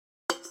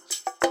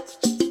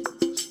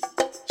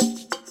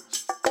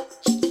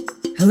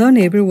Hello,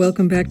 neighbor.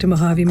 Welcome back to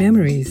Mojave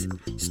Memories.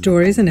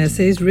 Stories and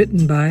essays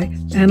written by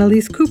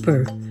Annalise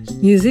Cooper.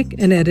 Music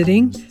and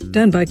editing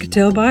done by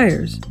Cattell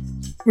Byers.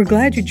 We're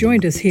glad you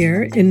joined us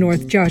here in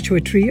North Joshua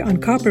Tree on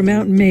Copper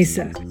Mountain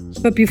Mesa.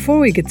 But before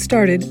we get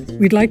started,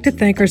 we'd like to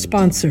thank our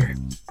sponsor.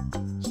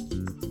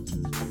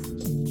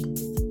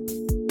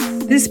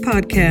 This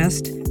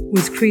podcast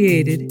was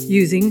created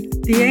using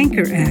the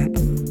Anchor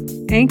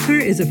app.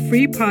 Anchor is a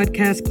free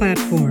podcast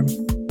platform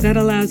that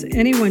allows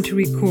anyone to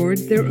record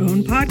their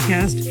own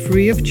podcast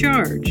free of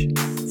charge.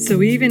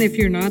 So even if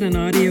you're not an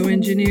audio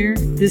engineer,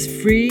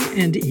 this free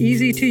and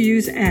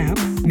easy-to-use app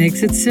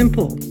makes it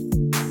simple.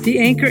 The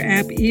Anchor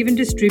app even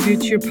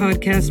distributes your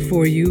podcast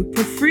for you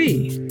for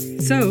free.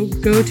 So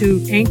go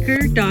to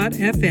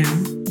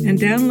anchor.fm and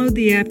download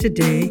the app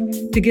today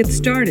to get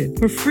started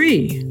for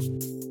free.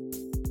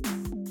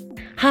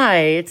 Hi,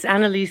 it's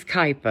Annalise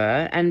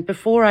Kuiper, and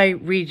before I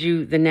read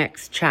you the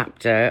next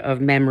chapter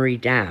of Memory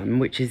Dam,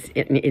 which is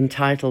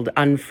entitled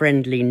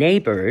Unfriendly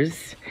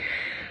Neighbors,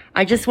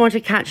 I just want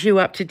to catch you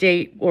up to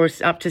date or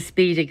up to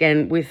speed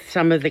again with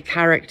some of the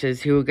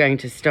characters who are going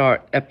to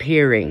start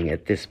appearing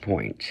at this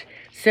point.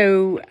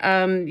 So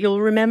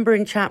you'll remember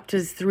in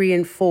chapters 3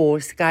 and 4,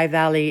 Sky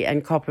Valley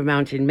and Copper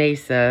Mountain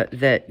Mesa,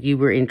 that you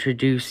were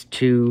introduced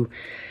to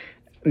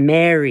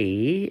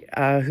Mary,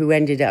 who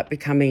ended up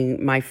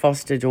becoming my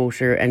foster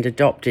daughter and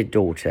adopted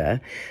daughter,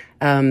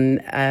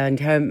 and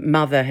her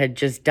mother had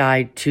just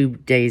died 2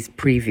 days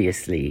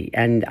previously,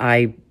 and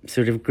I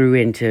sort of grew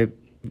into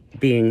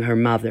being her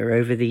mother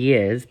over the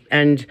years.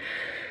 And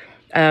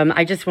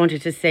I just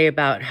wanted to say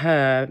about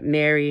her,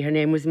 Mary, her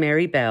name was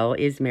Mary Bell,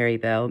 is Mary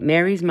Bell.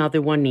 Mary's mother,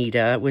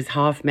 Juanita, was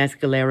half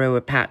Mescalero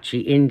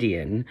Apache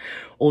Indian,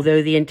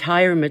 although the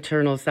entire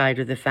maternal side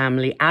of the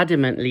family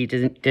adamantly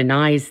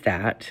denies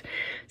that,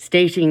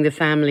 stating the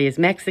family is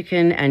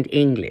Mexican and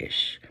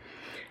English.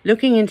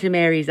 Looking into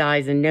Mary's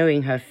eyes and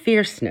knowing her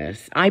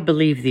fierceness, I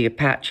believe the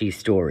Apache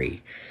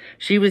story.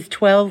 She was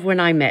 12 when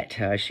I met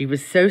her. She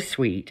was so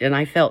sweet, and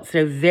I felt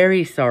so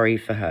very sorry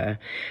for her.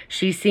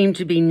 She seemed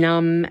to be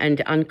numb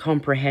and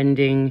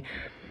uncomprehending.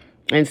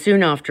 And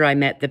soon after I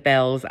met the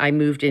Bells, I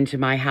moved into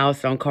my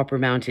house on Copper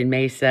Mountain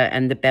Mesa,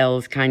 and the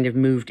Bells kind of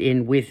moved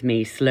in with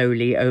me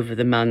slowly over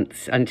the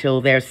months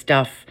until their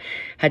stuff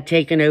had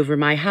taken over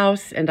my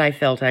house, and I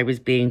felt I was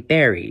being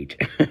buried.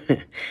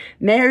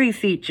 Mary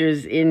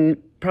features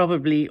in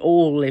probably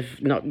all,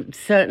 if not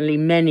certainly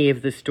many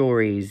of the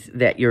stories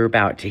that you're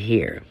about to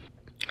hear.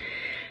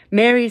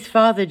 Mary's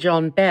father,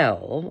 John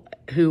Bell,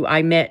 who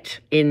I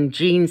met in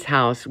Jean's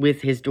house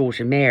with his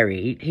daughter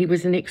Mary, he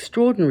was an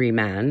extraordinary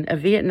man, a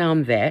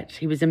Vietnam vet.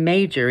 He was a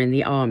major in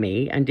the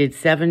army and did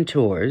 7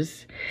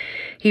 tours.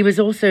 He was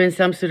also in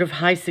some sort of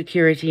high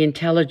security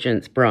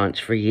intelligence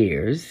branch for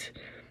years.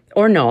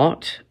 Or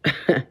not.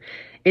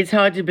 It's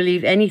hard to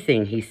believe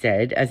anything he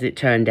said, as it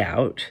turned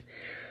out.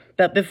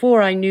 But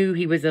before I knew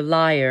he was a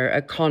liar,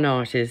 a con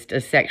artist,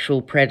 a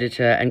sexual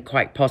predator, and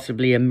quite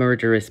possibly a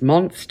murderous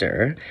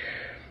monster,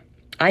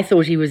 I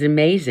thought he was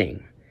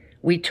amazing.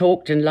 We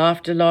talked and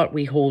laughed a lot.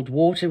 We hauled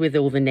water with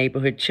all the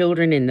neighborhood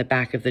children in the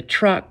back of the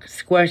truck,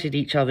 squirted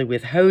each other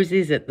with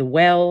hoses at the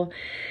well.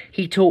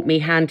 He taught me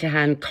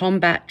hand-to-hand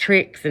combat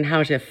tricks and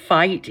how to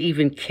fight,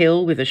 even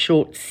kill with a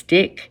short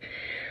stick.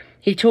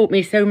 He taught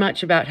me so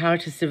much about how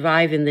to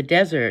survive in the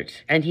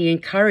desert, and he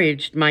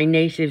encouraged my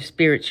native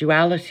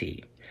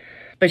spirituality.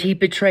 But he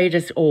betrayed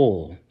us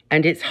all,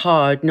 and it's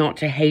hard not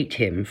to hate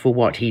him for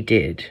what he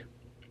did.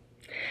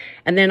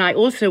 And then I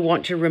also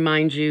want to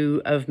remind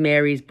you of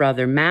Mary's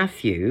brother,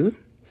 Matthew.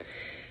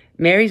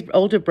 Mary's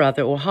older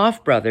brother, or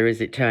half-brother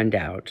as it turned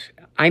out.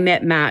 I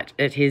met Matt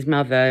at his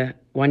mother,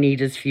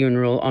 Juanita's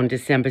funeral on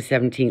December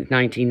 17th,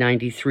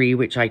 1993,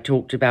 which I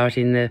talked about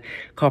in the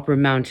Copper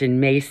Mountain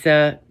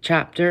Mesa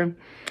chapter.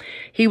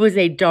 He was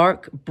a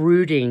dark,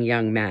 brooding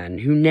young man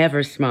who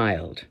never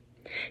smiled.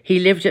 He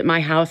lived at my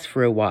house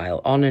for a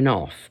while, on and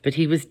off, but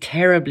he was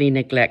terribly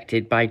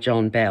neglected by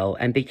John Bell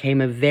and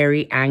became a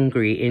very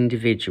angry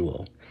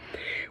individual.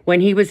 When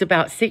he was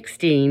about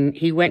 16,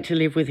 he went to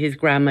live with his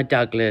grandma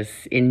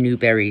Douglas in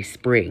Newberry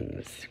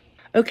Springs.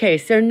 Okay,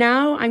 so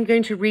now I'm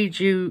going to read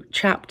you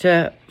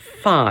chapter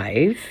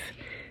 5,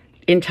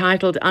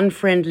 entitled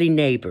Unfriendly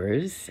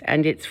Neighbors,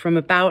 and it's from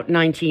about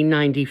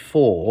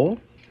 1994.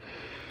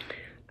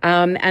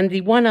 And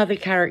the one other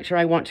character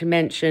I want to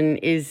mention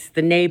is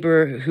the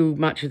neighbor who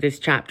much of this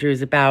chapter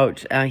is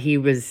about. He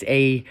was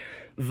a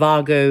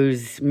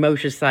Vagos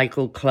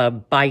motorcycle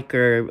club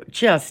biker,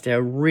 just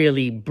a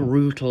really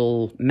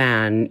brutal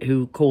man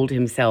who called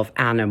himself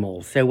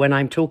Animal. So when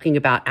I'm talking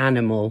about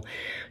Animal,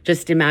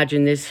 just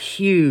imagine this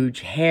huge,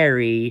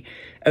 hairy,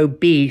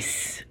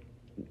 obese,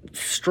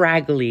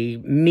 straggly,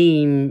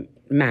 mean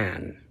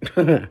man.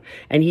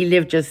 And he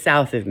lived just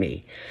south of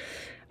me.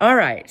 All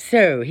right,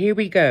 so here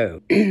we go.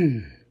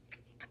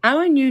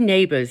 Our new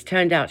neighbors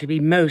turned out to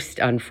be most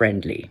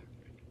unfriendly.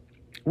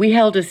 We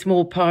held a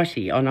small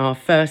party on our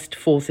first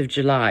 4th of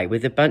July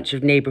with a bunch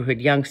of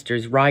neighborhood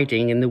youngsters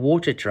riding in the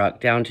water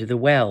truck down to the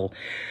well,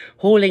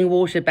 hauling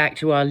water back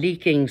to our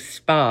leaking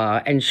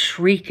spa and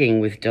shrieking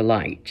with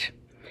delight.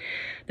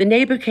 The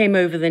neighbor came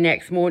over the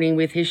next morning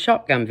with his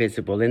shotgun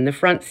visible in the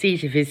front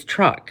seat of his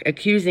truck,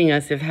 accusing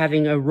us of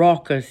having a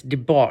raucous,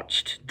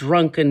 debauched,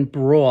 drunken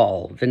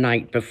brawl the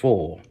night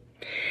before.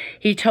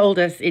 He told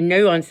us in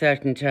no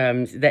uncertain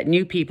terms that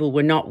new people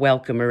were not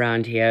welcome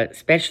around here,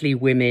 especially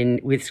women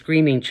with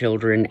screaming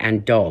children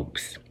and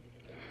dogs.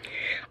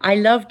 I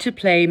loved to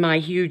play my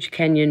huge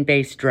Kenyan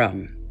bass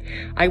drum.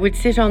 I would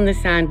sit on the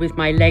sand with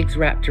my legs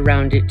wrapped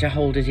around it to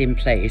hold it in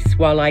place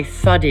while I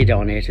thudded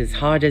on it as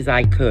hard as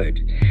I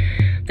could.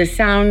 The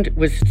sound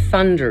was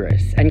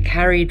thunderous and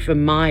carried for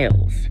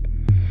miles.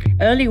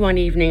 Early one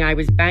evening, I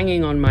was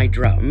banging on my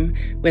drum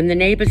when the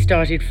neighbor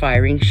started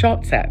firing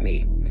shots at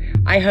me.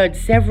 I heard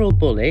several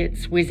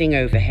bullets whizzing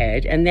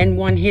overhead, and then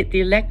one hit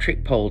the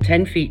electric pole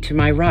 10 feet to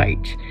my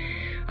right.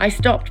 I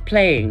stopped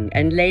playing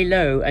and lay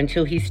low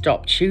until he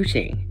stopped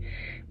shooting.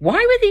 Why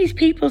were these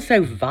people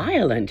so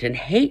violent and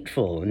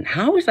hateful, and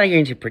how was I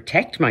going to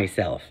protect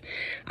myself?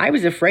 I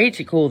was afraid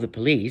to call the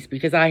police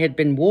because I had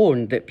been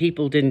warned that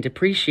people didn't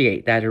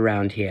appreciate that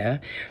around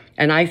here,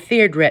 and I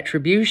feared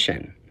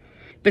retribution.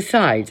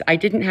 Besides, I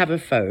didn't have a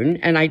phone,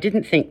 and I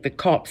didn't think the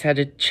cops had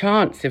a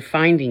chance of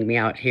finding me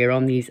out here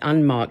on these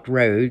unmarked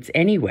roads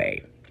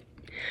anyway.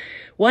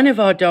 One of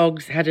our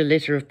dogs had a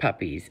litter of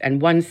puppies, and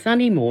one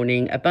sunny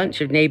morning, a bunch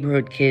of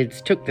neighborhood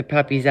kids took the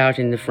puppies out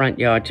in the front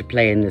yard to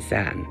play in the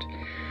sand.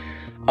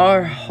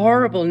 Our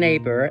horrible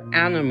neighbor,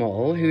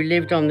 Animal, who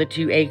lived on the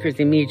 2 acres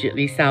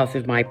immediately south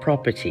of my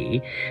property,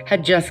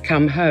 had just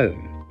come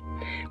home.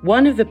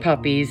 One of the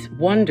puppies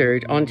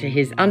wandered onto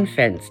his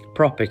unfenced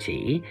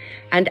property,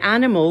 and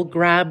Animal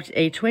grabbed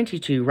a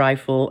 .22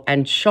 rifle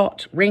and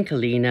shot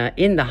Rinkelina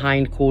in the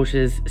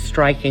hindquarters,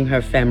 striking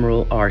her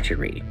femoral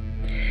artery.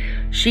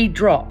 She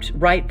dropped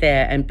right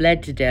there and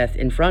bled to death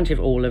in front of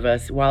all of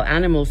us while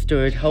Animal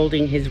stood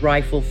holding his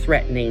rifle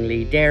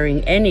threateningly,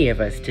 daring any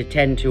of us to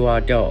tend to our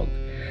dog.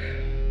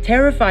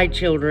 Terrified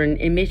children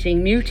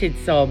emitting muted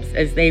sobs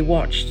as they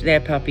watched their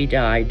puppy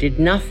die did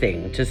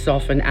nothing to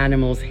soften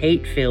Animal's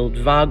hate-filled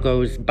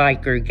Vagos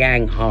biker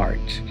gang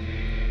heart.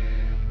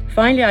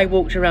 Finally, I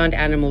walked around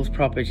Animal's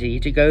property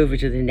to go over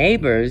to the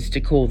neighbors to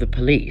call the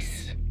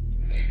police.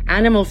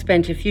 Animal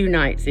spent a few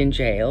nights in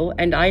jail,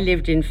 and I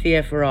lived in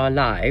fear for our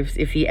lives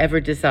if he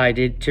ever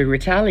decided to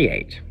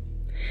retaliate.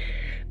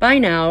 By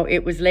now,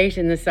 it was late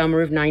in the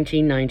summer of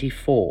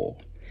 1994.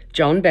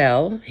 John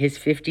Bell, his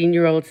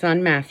 15-year-old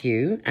son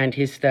Matthew, and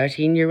his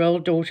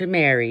 13-year-old daughter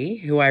Mary,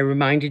 who I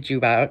reminded you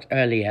about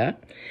earlier,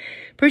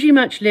 pretty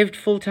much lived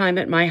full-time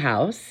at my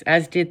house,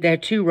 as did their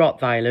 2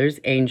 Rottweilers,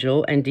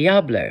 Angel and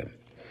Diablo.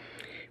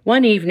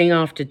 One evening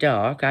after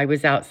dark, I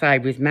was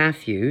outside with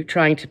Matthew,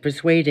 trying to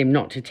persuade him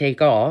not to take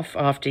off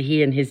after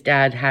he and his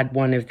dad had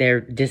one of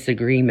their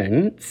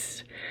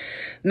disagreements.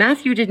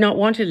 Matthew did not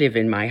want to live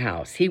in my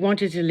house. He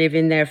wanted to live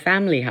in their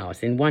family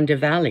house in Wonder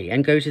Valley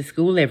and go to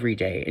school every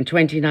day in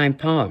 29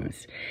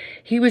 Palms.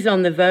 He was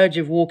on the verge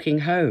of walking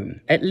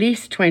home, at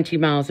least 20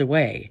 miles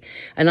away,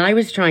 and I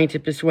was trying to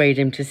persuade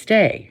him to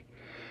stay.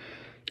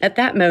 At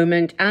that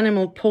moment,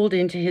 Animal pulled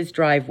into his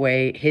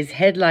driveway, his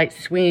headlights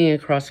swinging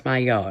across my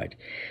yard.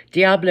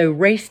 Diablo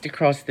raced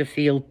across the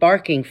field,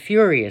 barking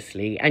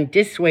furiously, and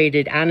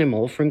dissuaded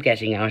Animal from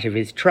getting out of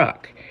his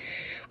truck.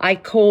 I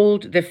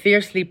called the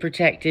fiercely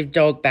protective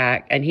dog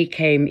back, and he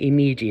came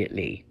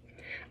immediately.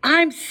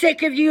 "I'm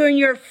sick of you and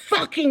your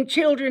fucking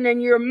children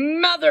and your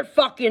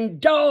motherfucking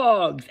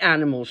dogs,"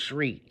 Animal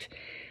shrieked.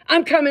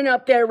 "I'm coming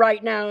up there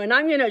right now, and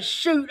I'm gonna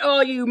shoot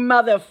all you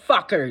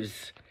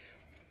motherfuckers."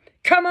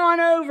 "Come on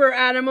over,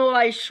 Animal,"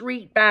 I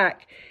shrieked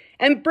back,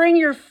 "and bring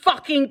your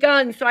fucking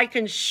gun so I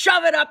can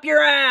shove it up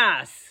your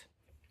ass."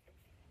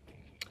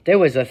 There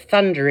was a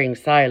thundering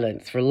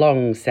silence for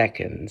long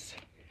seconds.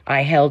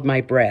 I held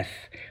my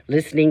breath,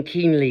 listening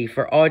keenly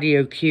for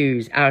audio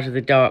cues out of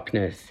the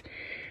darkness.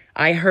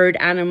 I heard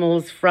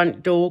Animal's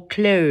front door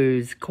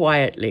close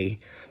quietly,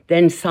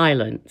 then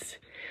silence.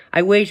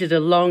 I waited a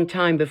long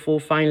time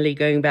before finally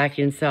going back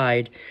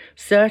inside,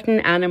 certain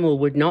Animal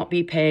would not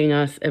be paying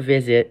us a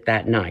visit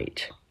that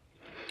night.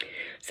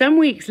 Some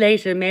weeks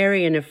later,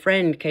 Mary and a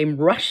friend came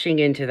rushing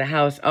into the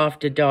house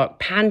after dark,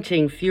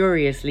 panting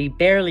furiously,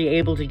 barely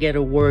able to get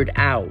a word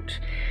out.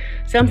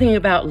 Something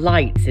about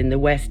lights in the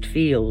west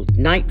field,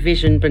 night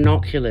vision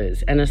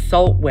binoculars, and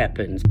assault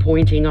weapons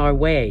pointing our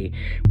way,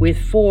 with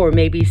 4,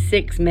 maybe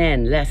 6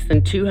 men less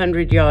than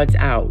 200 yards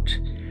out.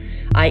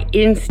 I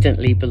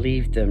instantly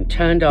believed them,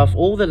 turned off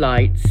all the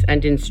lights,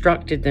 and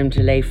instructed them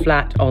to lay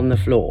flat on the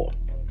floor.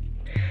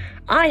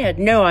 I had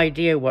no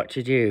idea what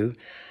to do.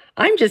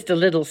 I'm just a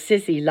little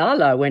sissy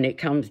Lala when it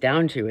comes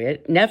down to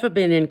it. Never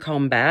been in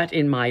combat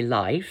in my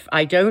life.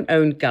 I don't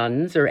own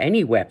guns or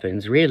any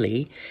weapons,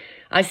 really.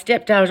 I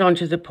stepped out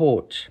onto the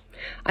porch.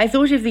 I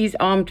thought if these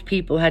armed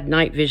people had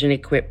night vision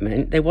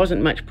equipment, there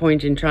wasn't much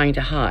point in trying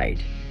to hide.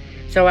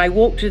 So I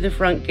walked to the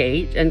front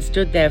gate and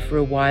stood there for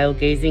a while,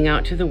 gazing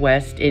out to the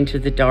west into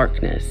the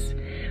darkness.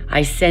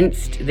 I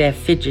sensed their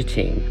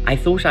fidgeting. I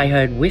thought I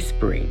heard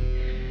whispering.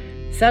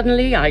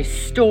 Suddenly, I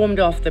stormed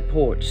off the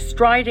porch,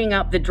 striding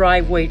up the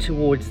driveway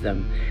towards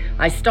them.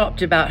 I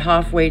stopped about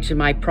halfway to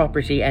my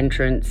property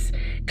entrance,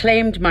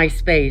 claimed my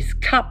space,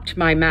 cupped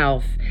my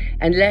mouth,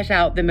 and let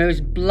out the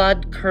most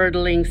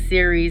blood-curdling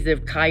series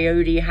of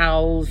coyote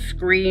howls,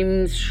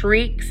 screams,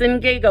 shrieks,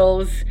 and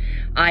giggles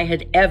I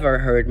had ever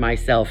heard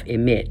myself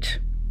emit.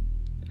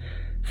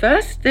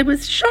 First, there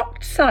was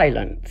shocked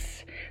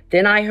silence.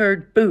 Then I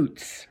heard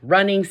boots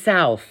running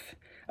south,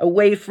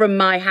 away from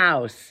my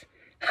house.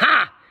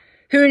 Ha!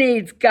 Who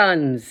needs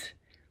guns?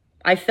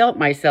 I felt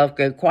myself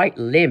go quite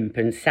limp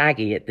and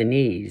saggy at the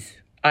knees.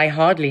 I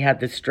hardly had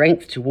the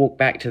strength to walk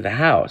back to the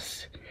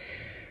house.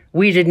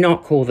 We did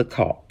not call the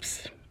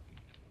cops.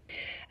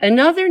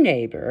 Another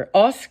neighbor,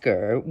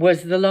 Oscar,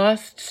 was the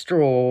last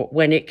straw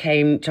when it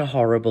came to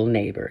horrible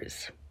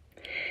neighbors.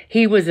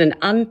 He was an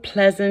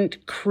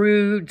unpleasant,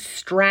 crude,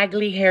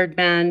 straggly-haired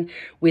man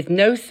with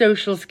no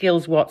social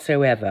skills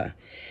whatsoever.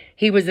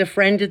 He was a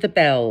friend of the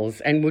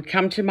Bells and would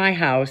come to my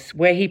house,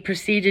 where he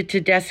proceeded to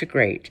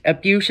desecrate a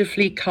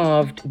beautifully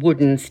carved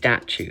wooden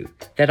statue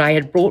that I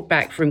had brought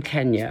back from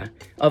Kenya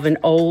of an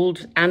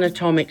old,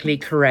 anatomically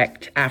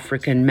correct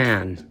African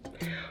man.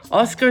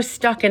 Oscar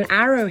stuck an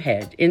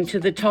arrowhead into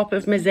the top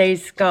of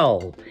Mzee's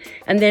skull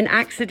and then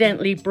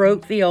accidentally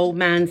broke the old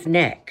man's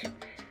neck.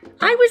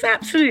 I was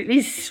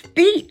absolutely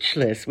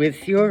speechless with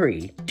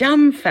fury,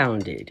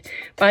 dumbfounded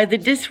by the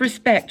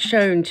disrespect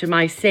shown to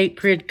my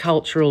sacred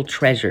cultural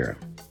treasure.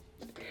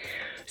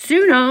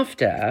 Soon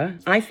after,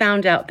 I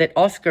found out that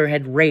Oscar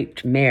had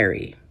raped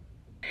Mary.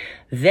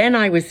 Then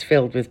I was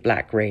filled with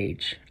black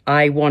rage.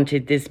 I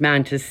wanted this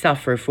man to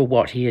suffer for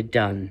what he had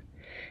done.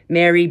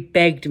 Mary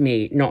begged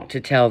me not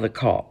to tell the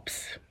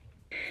cops.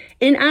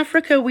 In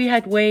Africa, we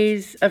had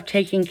ways of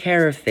taking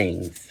care of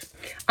things.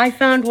 I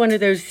found one of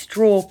those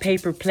straw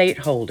paper plate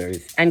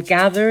holders and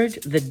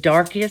gathered the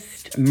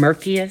darkest,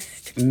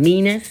 murkiest,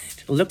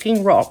 meanest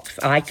looking rocks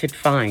I could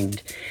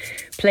find,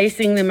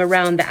 placing them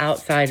around the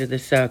outside of the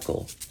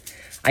circle.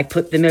 I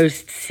put the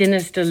most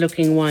sinister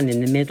looking one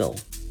in the middle.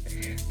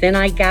 Then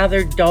I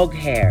gathered dog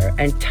hair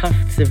and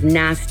tufts of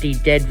nasty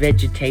dead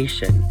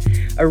vegetation,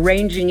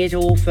 arranging it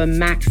all for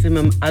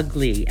maximum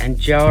ugly and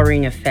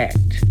jarring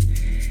effect.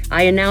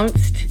 I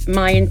announced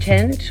my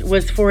intent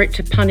was for it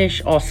to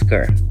punish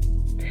Oscar.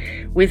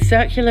 With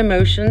circular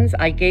motions,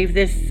 I gave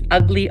this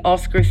ugly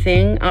Oscar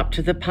thing up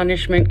to the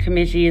punishment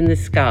committee in the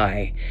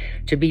sky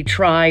to be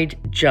tried,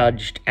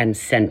 judged, and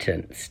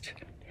sentenced.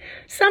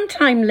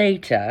 Sometime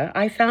later,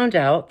 I found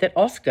out that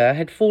Oscar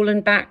had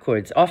fallen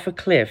backwards off a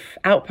cliff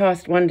out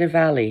past Wonder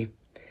Valley.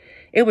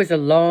 It was a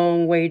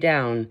long way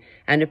down,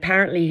 and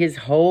apparently his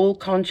whole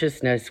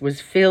consciousness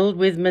was filled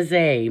with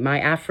Mzee, my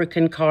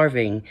African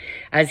carving,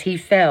 as he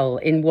fell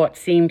in what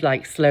seemed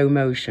like slow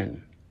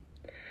motion.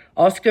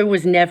 Oscar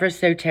was never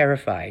so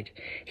terrified.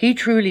 He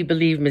truly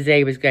believed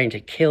Mzee was going to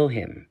kill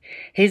him.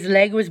 His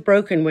leg was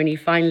broken when he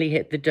finally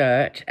hit the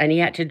dirt, and he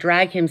had to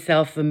drag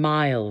himself for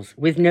miles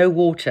with no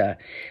water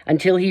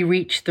until he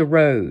reached the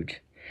road.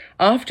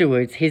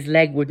 Afterwards, his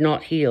leg would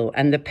not heal,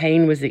 and the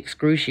pain was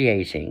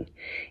excruciating.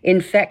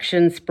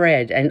 Infection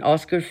spread, and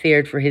Oscar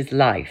feared for his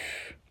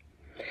life.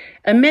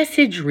 A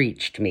message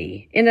reached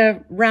me in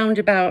a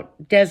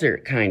roundabout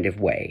desert kind of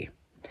way.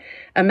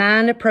 A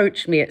man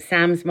approached me at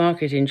Sam's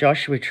Market in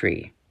Joshua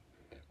Tree.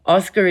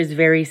 Oscar is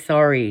very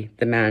sorry,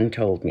 the man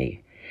told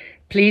me.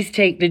 Please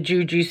take the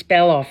juju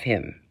spell off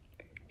him.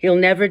 He'll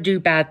never do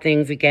bad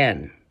things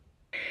again.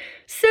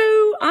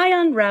 So I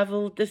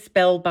unraveled the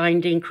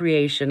spellbinding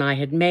creation I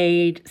had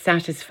made,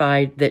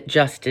 satisfied that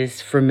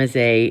justice for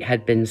Mzee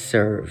had been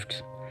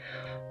served.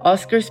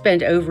 Oscar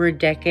spent over a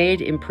decade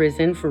in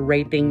prison for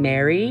raping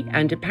Mary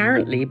and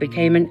apparently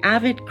became an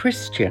avid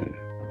Christian.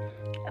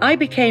 I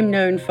became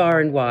known far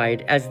and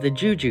wide as the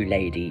Juju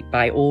Lady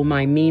by all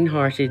my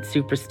mean-hearted,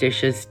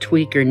 superstitious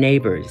tweaker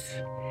neighbors.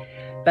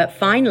 But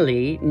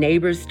finally,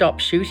 neighbors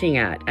stopped shooting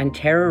at and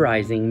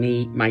terrorizing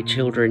me, my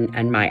children,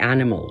 and my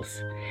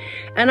animals.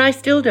 And I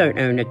still don't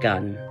own a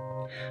gun.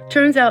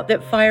 Turns out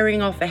that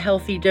firing off a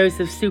healthy dose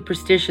of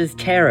superstitious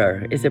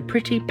terror is a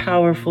pretty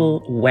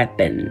powerful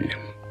weapon.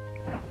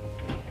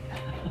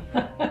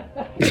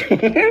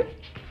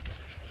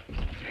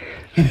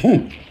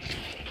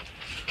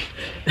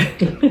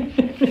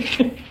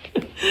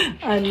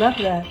 I love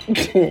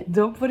that.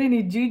 Don't put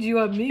any juju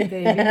on me,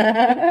 baby.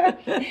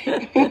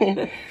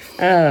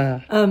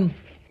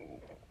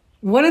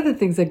 One of the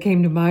things that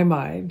came to my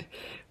mind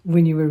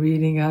when you were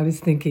reading, I was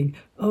thinking,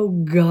 oh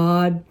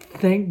God,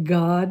 thank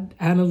God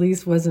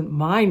Annalise wasn't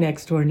my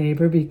next door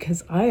neighbor,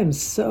 because I am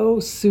so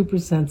super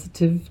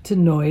sensitive to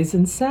noise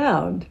and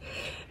sound.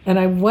 And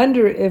I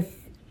wonder if,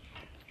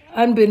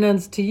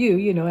 unbeknownst to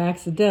you,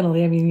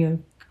 accidentally,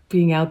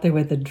 being out there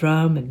with a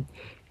drum and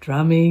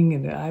drumming,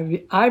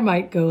 and I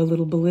might go a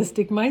little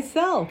ballistic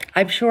myself.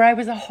 I'm sure I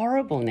was a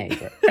horrible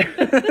neighbor.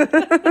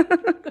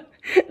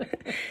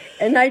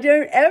 And I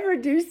don't ever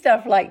do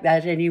stuff like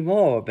that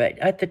anymore. But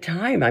at the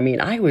time,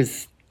 I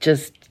was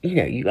just,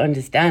 you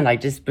understand, I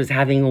just was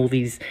having all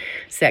these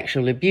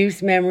sexual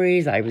abuse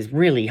memories. I was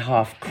really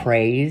half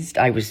crazed.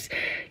 I was,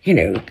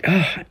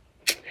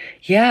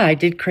 Yeah, I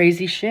did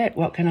crazy shit.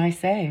 What can I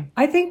say?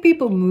 I think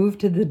people move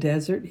to the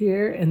desert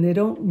here and they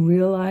don't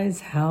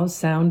realize how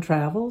sound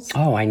travels.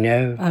 Oh, I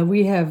know.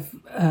 We have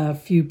a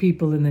few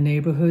people in the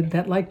neighborhood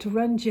that like to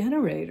run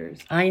generators.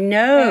 I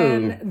know.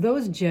 And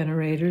those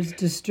generators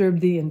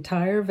disturb the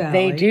entire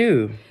valley. They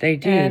do. They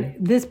do. And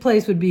this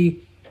place would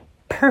be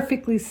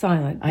perfectly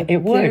silent. But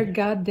It would. their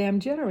goddamn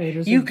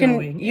generators are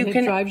going. It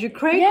drives you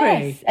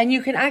cray-cray. Yes, and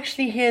you can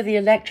actually hear the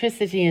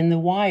electricity in the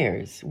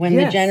wires when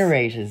the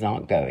generators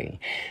aren't going.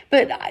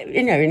 But,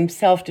 in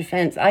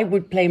self-defense, I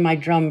would play my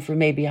drum for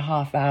maybe a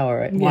half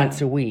hour once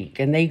a week,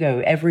 and they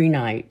go every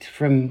night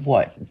from,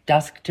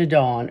 dusk to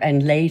dawn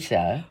and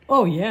later.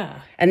 Oh,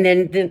 yeah. And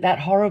then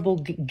that horrible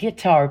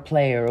guitar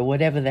player or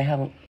whatever the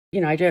hell,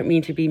 I don't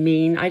mean to be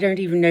mean. I don't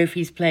even know if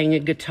he's playing a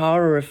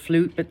guitar or a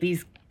flute, but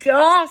these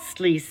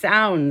ghastly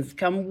sounds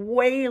come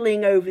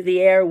wailing over the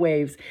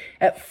airwaves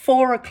at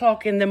 4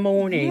 o'clock in the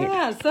morning.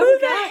 Yeah, who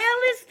the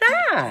hell is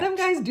that? Some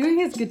guy's doing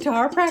his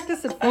guitar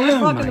practice at 4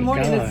 o'clock in the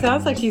morning. God. And it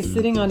sounds like he's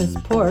sitting on his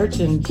porch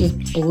and just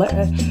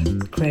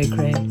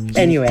cray-cray.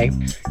 Anyway,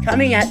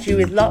 coming at you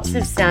with lots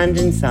of sand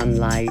and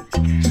sunlight.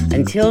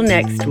 Until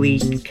next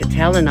week,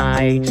 Cattell and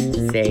I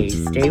say,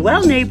 stay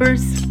well,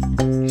 neighbors.